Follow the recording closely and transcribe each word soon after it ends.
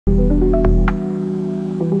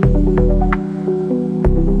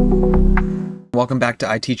Welcome back to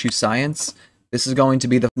I Teach You Science. This is going to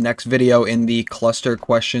be the next video in the cluster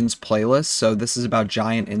questions playlist. So this is about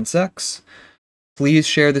giant insects. Please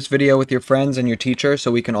share this video with your friends and your teacher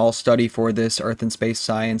so we can all study for this Earth and Space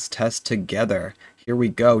Science test together. Here we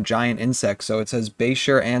go, giant insects. So it says base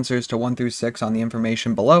your answers to 1 through 6 on the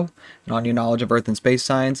information below and on your knowledge of Earth and Space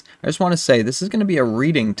Science. I just want to say this is going to be a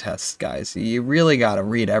reading test, guys. You really got to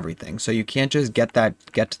read everything. So you can't just get to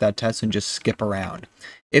that test and just skip around.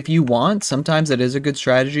 If you want, sometimes it is a good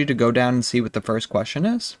strategy to go down and see what the first question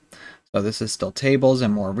is. So this is still tables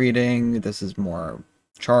and more reading. This is more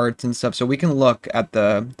charts and stuff. So we can look at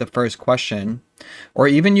the first question, or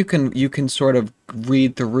even you can sort of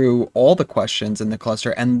read through all the questions in the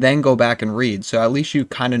cluster and then go back and read. So at least you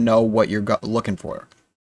kind of know what you're looking for.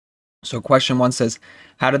 So question 1 says,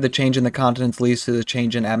 how did the change in the continents lead to the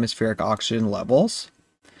change in atmospheric oxygen levels?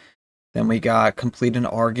 Then we got complete an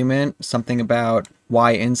argument, something about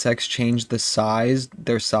why insects changed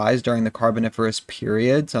their size during the Carboniferous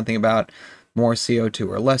period, something about more CO2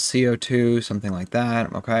 or less CO2, something like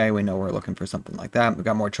that. Okay, we know we're looking for something like that. We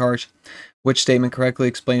got more charge. Which statement correctly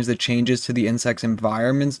explains the changes to the insect's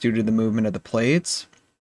environments due to the movement of the plates?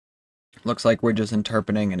 Looks like we're just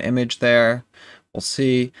interpreting an image there. We'll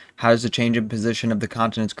see. How does the change in position of the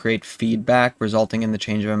continents create feedback, resulting in the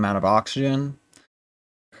change of amount of oxygen?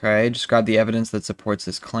 Okay, describe the evidence that supports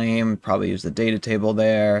this claim. Probably use the data table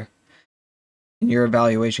there. In your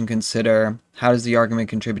evaluation, consider how does the argument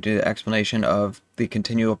contribute to the explanation of the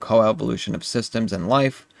continual coevolution of systems and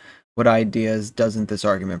life? What ideas doesn't this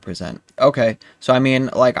argument present? Okay, so I mean,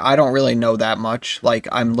 like, I don't really know that much. Like,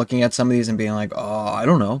 I'm looking at some of these and being like, oh, I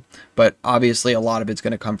don't know. But obviously, a lot of it's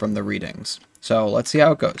going to come from the readings. So let's see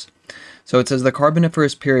how it goes. So it says the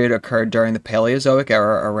Carboniferous period occurred during the Paleozoic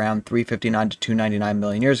era around 359 to 299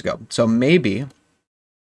 million years ago. So maybe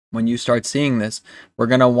when you start seeing this, we're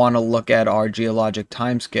going to want to look at our geologic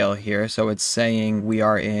timescale here. So it's saying we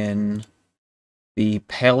are in the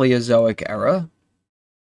Paleozoic era.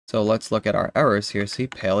 So let's look at our errors here. See,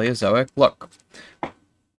 Paleozoic. Look,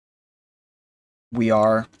 we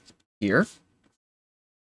are here.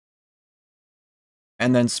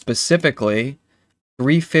 And then specifically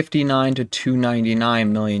 359 to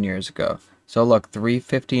 299 million years ago. So look,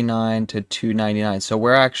 359 to 299. So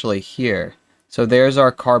we're actually here. So there's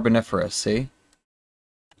our Carboniferous, see?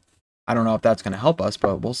 I don't know if that's going to help us,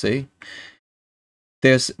 but we'll see.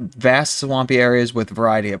 There's vast swampy areas with a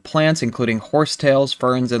variety of plants, including horsetails,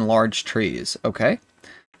 ferns, and large trees. Okay,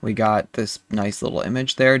 we got this nice little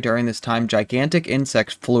image there. During this time, gigantic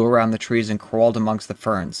insects flew around the trees and crawled amongst the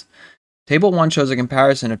ferns. Table 1 shows a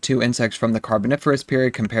comparison of 2 insects from the Carboniferous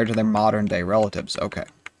period compared to their modern-day relatives. Okay.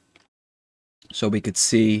 So we could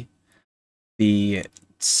see the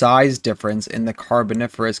size difference in the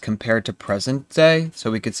Carboniferous compared to present day.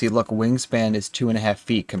 So we could see, look, wingspan is 2.5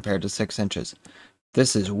 feet compared to 6 inches.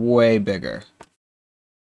 This is way bigger.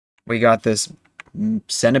 We got this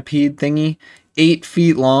centipede thingy, 8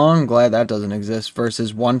 feet long. Glad that doesn't exist.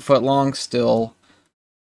 Versus 1 foot long. Still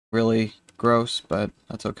really gross, but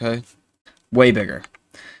that's okay. Way bigger.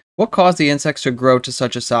 What caused the insects to grow to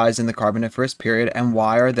such a size in the Carboniferous period, and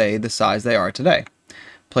why are they the size they are today?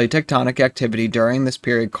 Plate tectonic activity during this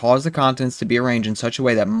period caused the continents to be arranged in such a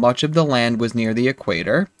way that much of the land was near the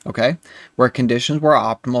equator, okay, where conditions were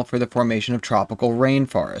optimal for the formation of tropical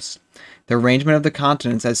rainforests. The arrangement of the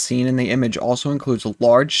continents as seen in the image also includes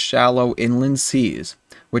large, shallow inland seas,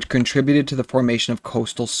 which contributed to the formation of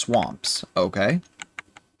coastal swamps, okay?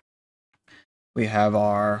 We have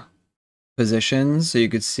our positions, so you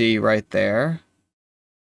could see right there.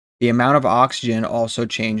 The amount of oxygen also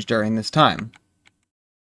changed during this time.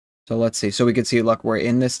 So let's see. So we could see, look, we're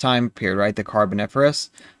in this time period, right? The Carboniferous.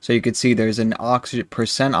 So you could see there's an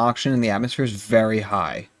percent oxygen in the atmosphere is very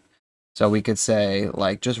high. So we could say,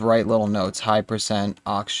 like, just write little notes, high percent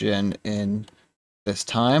oxygen in this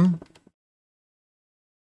time.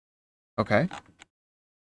 Okay.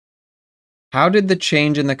 How did the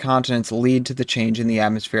change in the continents lead to the change in the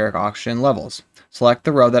atmospheric oxygen levels? Select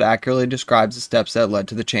the row that accurately describes the steps that led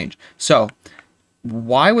to the change. So,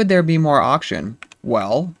 why would there be more oxygen?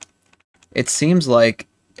 Well, it seems like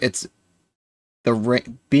it's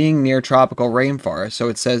being near tropical rainforest. So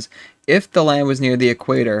it says, if the land was near the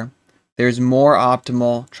equator, there's more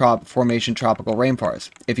optimal formation tropical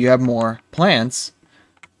rainforest. If you have more plants,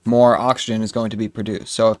 more oxygen is going to be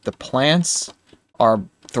produced. So if the plants are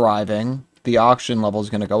thriving, the oxygen level is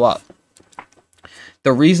going to go up.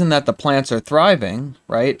 The reason that the plants are thriving,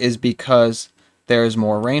 right, is because there's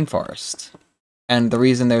more rainforest. And the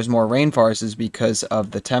reason there's more rainforest is because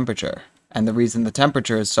of the temperature, And the reason the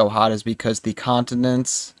temperature is so hot is because the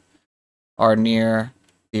continents are near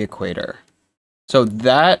the equator. So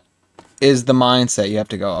that is the mindset you have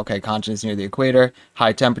to go, okay, continents near the equator,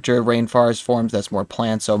 high temperature, rainforest forms, that's more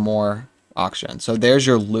plants, so more oxygen. So there's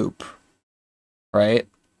your loop, right?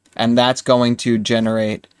 And that's going to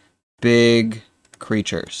generate big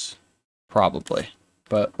creatures, probably.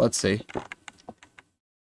 But let's see.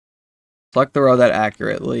 Select the row that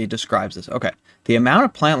accurately describes this. Okay. The amount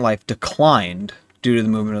of plant life declined due to the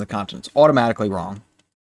movement of the continents. Automatically wrong.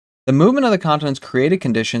 The movement of the continents created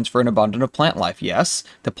conditions for an abundance of plant life. Yes,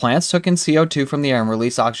 the plants took in CO2 from the air and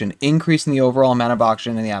released oxygen, increasing the overall amount of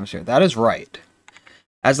oxygen in the atmosphere. That is right.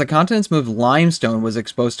 As the continents moved, limestone was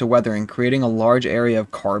exposed to weathering, creating a large area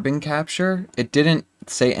of carbon capture. It didn't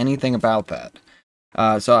say anything about that.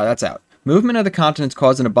 So that's out. Movement of the continents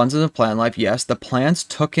caused an abundance of plant life. Yes. The plants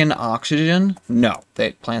took in oxygen. No,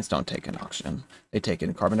 plants don't take in oxygen. They take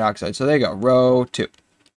in carbon dioxide. So there you go. Row 2.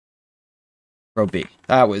 Row B.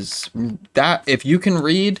 That. If you can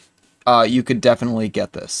read, you could definitely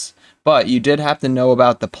get this. But you did have to know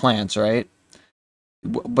about the plants, right?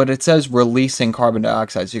 But it says releasing carbon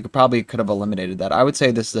dioxide, so you could have eliminated that. I would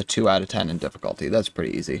say this is a 2 out of 10 in difficulty. That's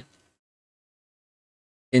pretty easy.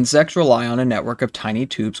 Insects rely on a network of tiny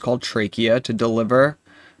tubes called trachea to deliver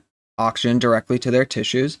oxygen directly to their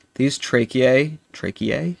tissues. These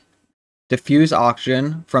tracheae diffuse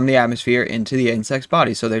oxygen from the atmosphere into the insect's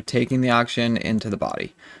body, so they're taking the oxygen into the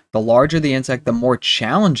body. The larger the insect, the more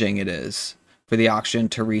challenging it is for the oxygen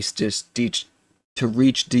to reach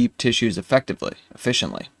deep tissues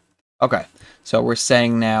efficiently. Okay, so we're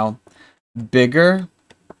saying now bigger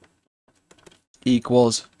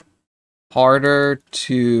equals harder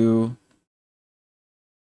to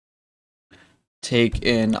take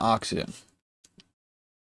in oxygen.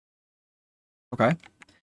 Okay.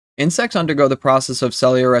 Insects undergo the process of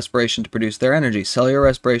cellular respiration to produce their energy. Cellular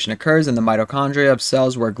respiration occurs in the mitochondria of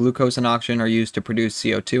cells where glucose and oxygen are used to produce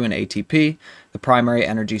CO2 and ATP, the primary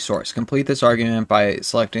energy source. Complete this argument by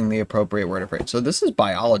selecting the appropriate word or phrase. So this is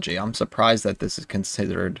biology. I'm surprised that this is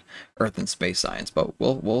considered Earth and space science, but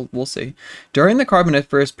we'll see. During the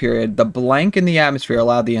Carboniferous period, the blank in the atmosphere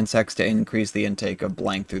allowed the insects to increase the intake of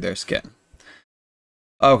blank through their skin.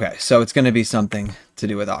 Okay, so it's going to be something to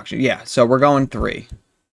do with oxygen. Yeah, so we're going 3.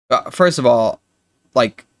 First of all,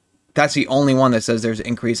 like, that's the only one that says there's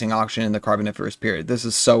increasing oxygen in the Carboniferous period. This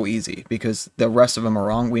is so easy because the rest of them are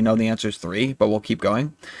wrong. We know the answer is 3, but we'll keep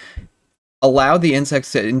going. Allow the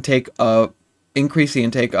insects to increase the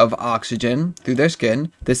intake of oxygen through their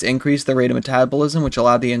skin. This increased the rate of metabolism, which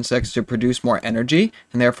allowed the insects to produce more energy,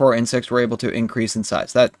 and therefore insects were able to increase in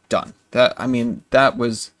size. Done. That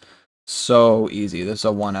was so easy. This is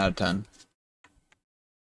a 1 out of 10.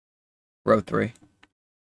 Row 3.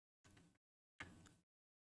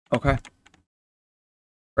 Okay.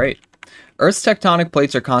 Great. Earth's tectonic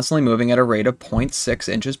plates are constantly moving at a rate of 0.6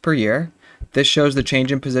 inches per year. This shows the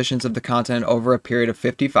change in positions of the continent over a period of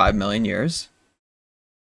 55 million years.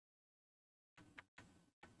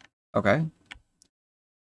 Okay.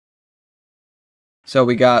 So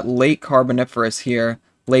we got late Carboniferous here,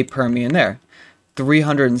 late Permian there.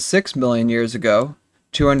 306 million years ago,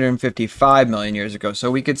 255 million years ago.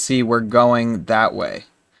 So we could see we're going that way.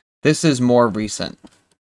 This is more recent.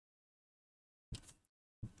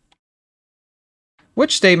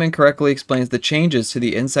 Which statement correctly explains the changes to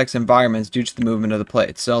the insect's environments due to the movement of the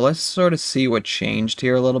plates? So let's sort of see what changed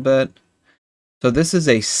here a little bit. So this is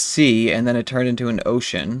a sea, and then it turned into an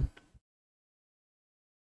ocean.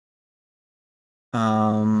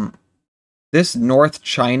 This North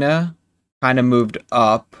China kind of moved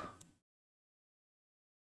up.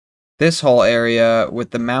 This whole area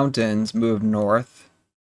with the mountains moved north.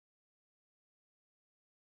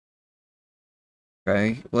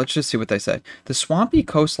 Okay, let's just see what they say. The swampy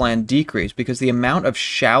coastline decreased because the amount of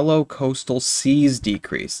shallow coastal seas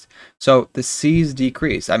decreased. So the seas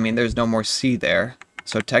decreased. I mean, there's no more sea there.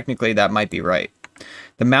 So technically that might be right.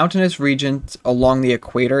 The mountainous regions along the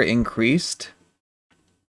equator increased.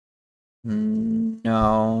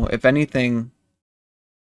 No, if anything,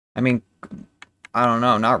 I mean, I don't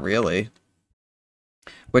know, not really.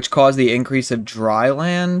 Which caused the increase of dry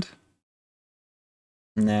land?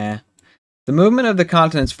 Nah. The movement of the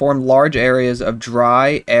continents formed large areas of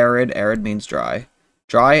dry, arid means dry,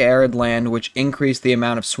 arid land, which increased the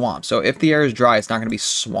amount of swamp. So if the air is dry, it's not going to be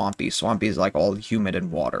swampy. Swampy is like all humid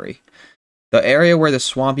and watery. The area where the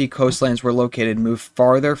swampy coastlands were located moved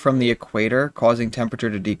farther from the equator, causing temperature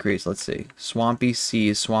to decrease. Let's see. Swampy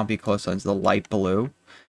seas, swampy coastlines, the light blue.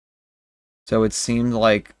 So it seemed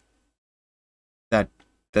like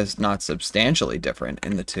that's not substantially different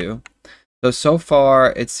in the two. So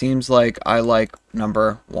far, it seems like I like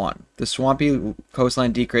number 1. The swampy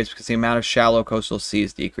coastline decreased because the amount of shallow coastal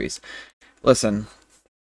seas decreased. Listen,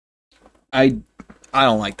 I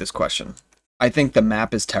don't like this question. I think the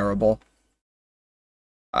map is terrible.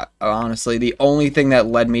 Honestly, the only thing that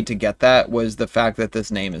led me to get that was the fact that this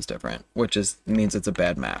name is different, which means it's a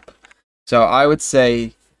bad map. So I would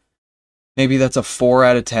say maybe that's a 4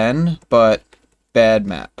 out of 10, but bad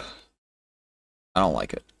map. I don't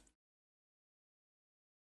like it.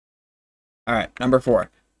 Alright, number 4.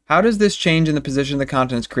 How does this change in the position of the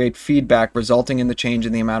continents create feedback resulting in the change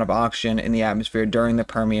in the amount of oxygen in the atmosphere during the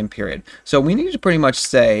Permian period? So we need to pretty much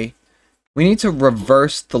say, we need to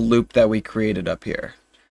reverse the loop that we created up here.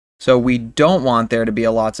 So we don't want there to be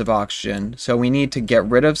lots of oxygen, so we need to get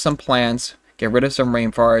rid of some plants, get rid of some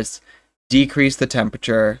rainforests, decrease the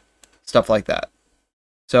temperature, stuff like that.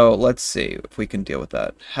 So let's see if we can deal with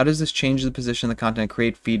that. How does this change the position of the continent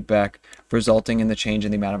create feedback resulting in the change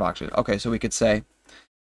in the amount of oxygen? Okay, so we could say,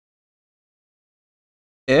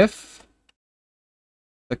 if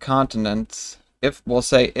the continents, we'll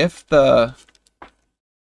say if the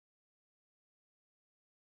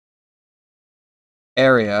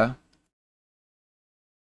area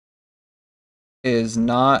is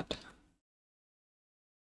not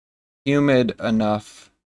humid enough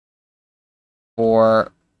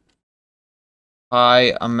for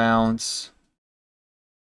high amounts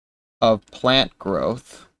of plant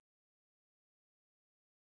growth,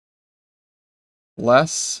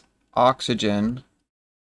 less oxygen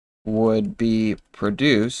would be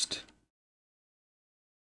produced,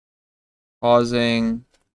 causing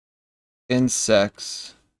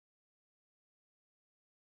insects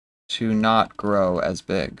to not grow as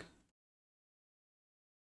big.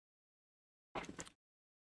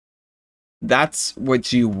 That's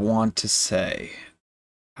what you want to say.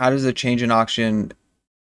 How does a change in oxygen?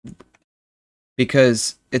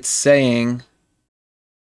 Because it's saying,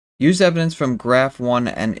 use evidence from graph 1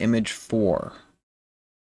 and image 4.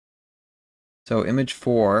 So image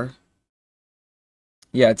 4,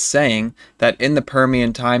 yeah, it's saying that in the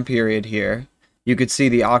Permian time period here, you could see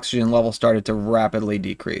the oxygen level started to rapidly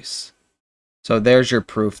decrease. So there's your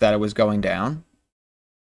proof that it was going down.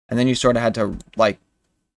 And then you sort of had to, like,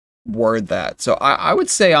 word that. So I would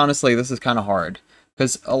say, honestly, this is kind of hard,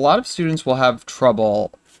 because a lot of students will have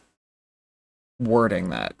trouble wording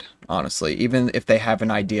that, honestly, even if they have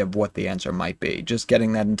an idea of what the answer might be. Just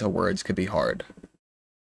getting that into words could be hard.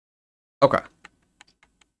 Okay.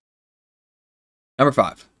 Number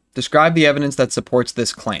 5. Describe the evidence that supports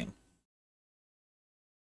this claim.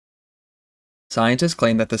 Scientists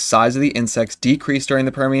claim that the size of the insects decreased during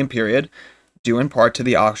the Permian period, due in part to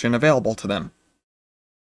the oxygen available to them.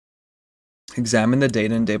 Examine the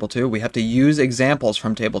data in Table 2. We have to use examples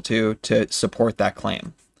from Table 2 to support that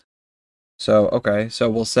claim. So, okay, so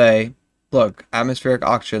we'll say, look, atmospheric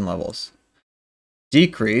oxygen levels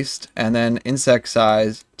decreased, and then insect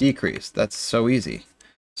size decreased. That's so easy.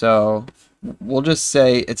 So we'll just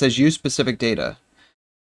say, it says use specific data.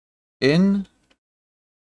 In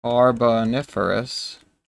Carboniferous,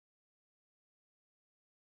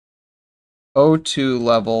 O2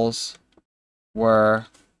 levels were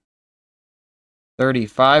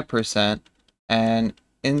 35%, and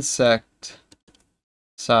insect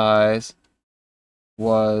size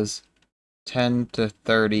was 10 to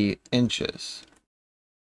 30 inches.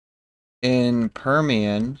 In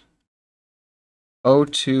Permian,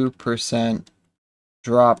 O2%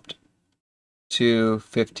 dropped to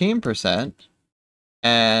 15%,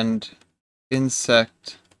 and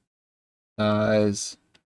insect size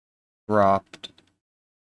dropped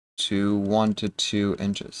to 1 to 2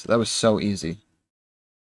 inches. That was so easy.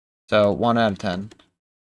 So 1 out of 10.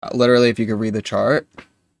 Literally, if you could read the chart,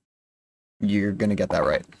 you're going to get that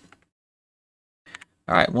right.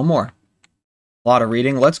 All right, one more. A lot of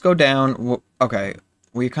reading. Let's go down. Okay,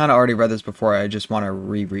 we kind of already read this before. I just want to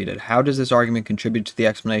reread it. How does this argument contribute to the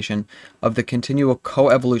explanation of the continual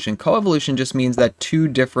coevolution? Coevolution just means that two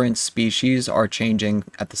different species are changing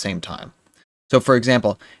at the same time. So, for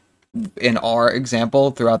example, in our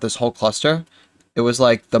example, throughout this whole cluster, it was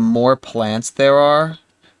like the more plants there are,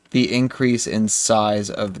 the increase in size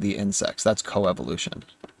of the insects. That's coevolution,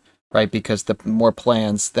 right? Because the more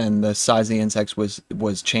plants, then the size of the insects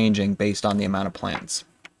was changing based on the amount of plants.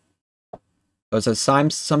 So it says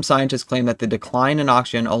some scientists claim that the decline in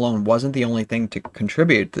oxygen alone wasn't the only thing to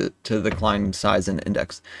contribute to the declining size and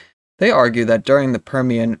index. They argue that during the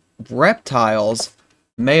Permian, reptiles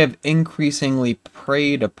may have increasingly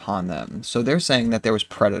preyed upon them. So they're saying that there was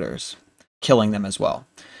predators killing them as well.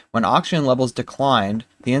 When oxygen levels declined,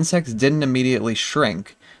 the insects didn't immediately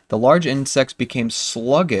shrink. The large insects became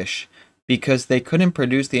sluggish because they couldn't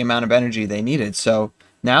produce the amount of energy they needed. So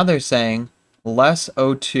now they're saying less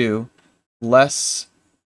O2, less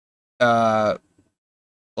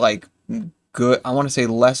like good, I want to say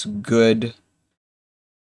less good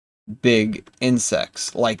big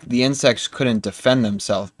insects. Like the insects couldn't defend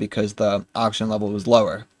themselves because the oxygen level was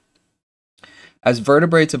lower. As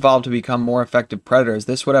vertebrates evolved to become more effective predators,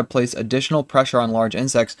 this would have placed additional pressure on large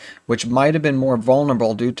insects, which might have been more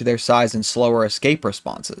vulnerable due to their size and slower escape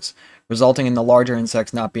responses, resulting in the larger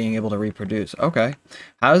insects not being able to reproduce. Okay.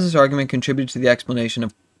 How does this argument contribute to the explanation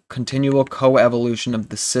of continual coevolution of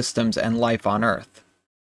the systems and life on Earth?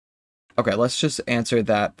 Okay, let's just answer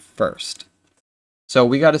that first. So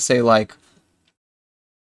we got to say, like,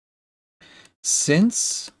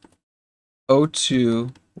 since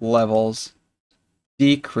O2 levels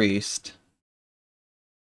decreased,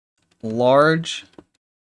 large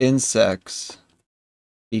insects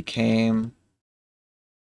became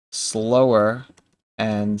slower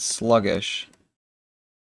and sluggish.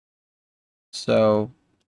 So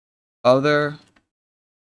other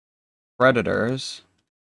predators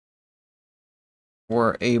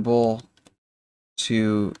were able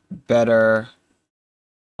to better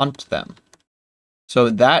hunt them. So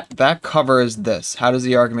that covers this. How does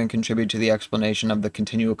the argument contribute to the explanation of the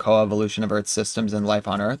continual coevolution of Earth's systems and life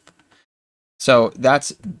on Earth? So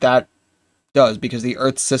that does, because the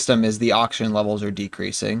Earth system is the oxygen levels are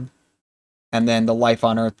decreasing, and then the life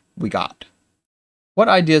on Earth we got. What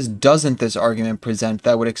ideas doesn't this argument present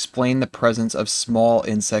that would explain the presence of small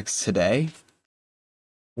insects today?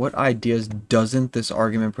 What ideas doesn't this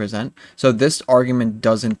argument present? So this argument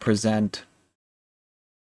doesn't present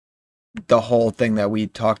the whole thing that we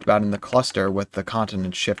talked about in the cluster with the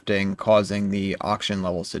continent shifting, causing the oxygen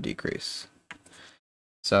levels to decrease.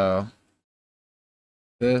 So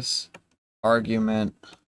this argument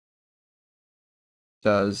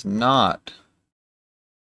does not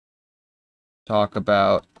talk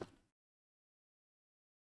about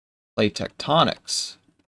plate tectonics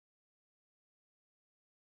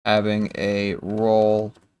having a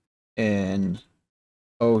role in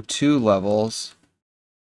O2 levels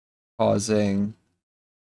causing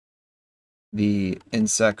the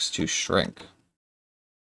insects to shrink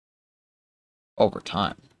over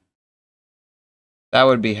time. That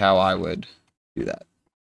would be how I would do that.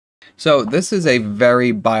 So this is a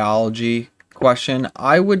very biology question.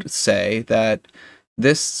 I would say that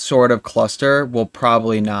this sort of cluster will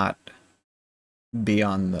probably not be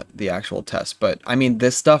on the actual test, but I mean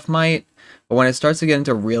this stuff might, but when it starts to get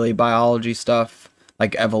into really biology stuff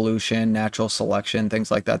like evolution, natural selection,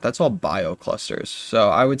 things like that, that's all bio clusters. So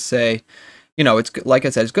I would say, you know, it's, like I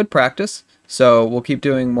said, it's good practice, so we'll keep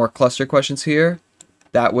doing more cluster questions here.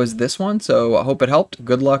 That was this one, so I hope it helped.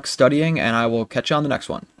 Good luck studying, and I will catch you on the next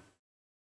one.